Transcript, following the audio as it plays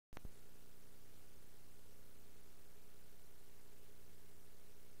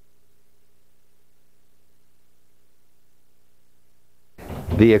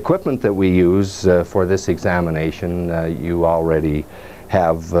The equipment that we use for this examination, you already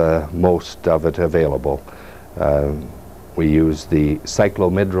have most of it available. We use the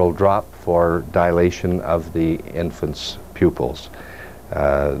cyclomidral drop for dilation of the infant's pupils.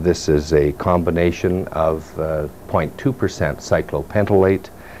 This is a combination of 0.2% cyclopentolate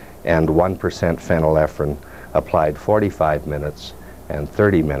and 1% phenylephrine applied 45 minutes and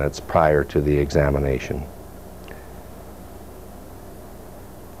 30 minutes prior to the examination.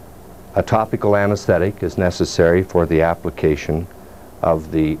 A topical anesthetic is necessary for the application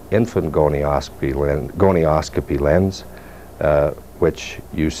of the infant gonioscopy lens, which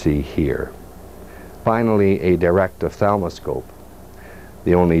you see here. Finally, a direct ophthalmoscope.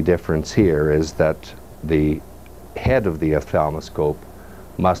 The only difference here is that the head of the ophthalmoscope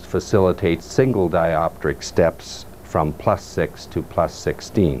must facilitate single dioptric steps from +6 to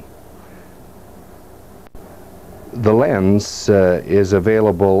 +16. The lens is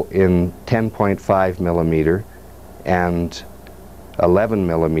available in 10.5 millimeter and 11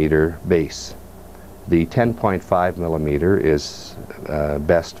 millimeter base. The 10.5 millimeter is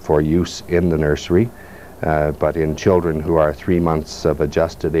best for use in the nursery, but in children who are 3 months of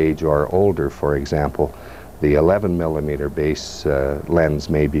adjusted age or older, for example, the 11 millimeter base lens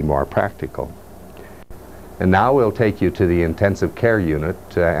may be more practical. And now we'll take you to the intensive care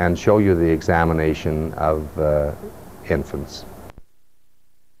unit and show you the examination of infants.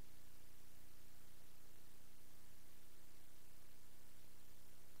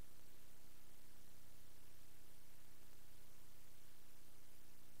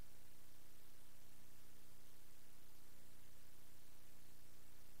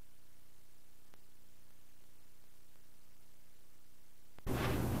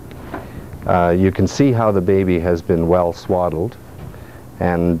 You can see how the baby has been well swaddled,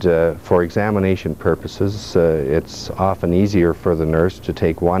 and for examination purposes it's often easier for the nurse to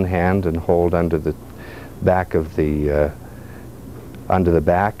take one hand and hold under the back of the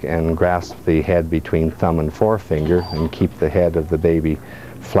back and grasp the head between thumb and forefinger and keep the head of the baby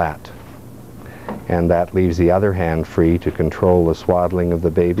flat, and that leaves the other hand free to control the swaddling of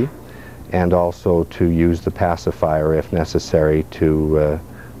the baby and also to use the pacifier if necessary to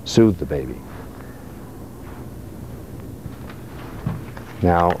soothe the baby.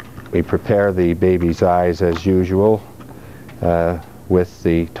 Now we prepare the baby's eyes as usual with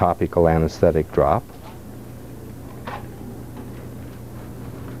the topical anesthetic drop.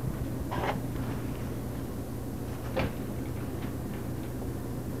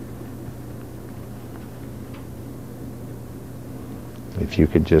 If you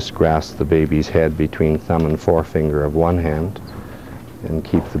could just grasp the baby's head between thumb and forefinger of one hand and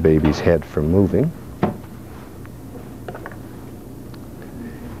keep the baby's head from moving.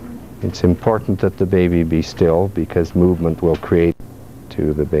 It's important that the baby be still because movement will create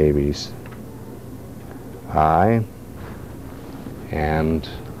to the baby's eye, and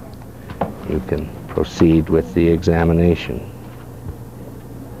you can proceed with the examination.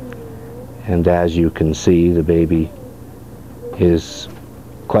 And as you can see, the baby is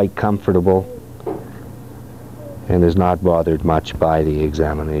quite comfortable and is not bothered much by the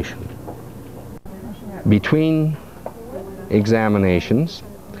examination. Between examinations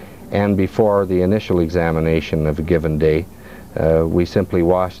and before the initial examination of a given day, we simply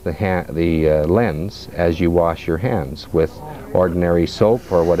wash the lens as you wash your hands with ordinary soap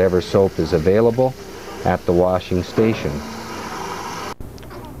or whatever soap is available at the washing station.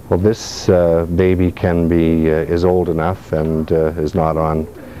 Well, this baby is old enough and is not on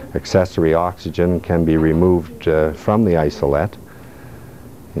accessory oxygen, can be removed from the isolette,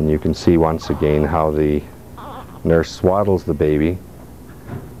 and you can see once again how the nurse swaddles the baby,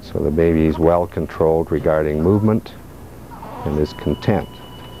 so the baby is well controlled regarding movement and is content.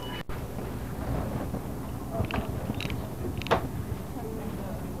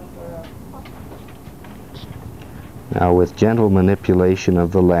 Now, with gentle manipulation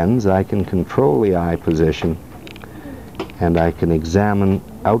of the lens, I can control the eye position and I can examine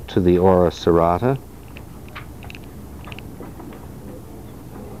out to the ora serrata,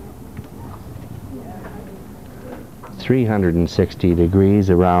 (360 degrees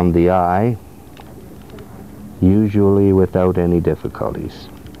around the eye, usually without any difficulties.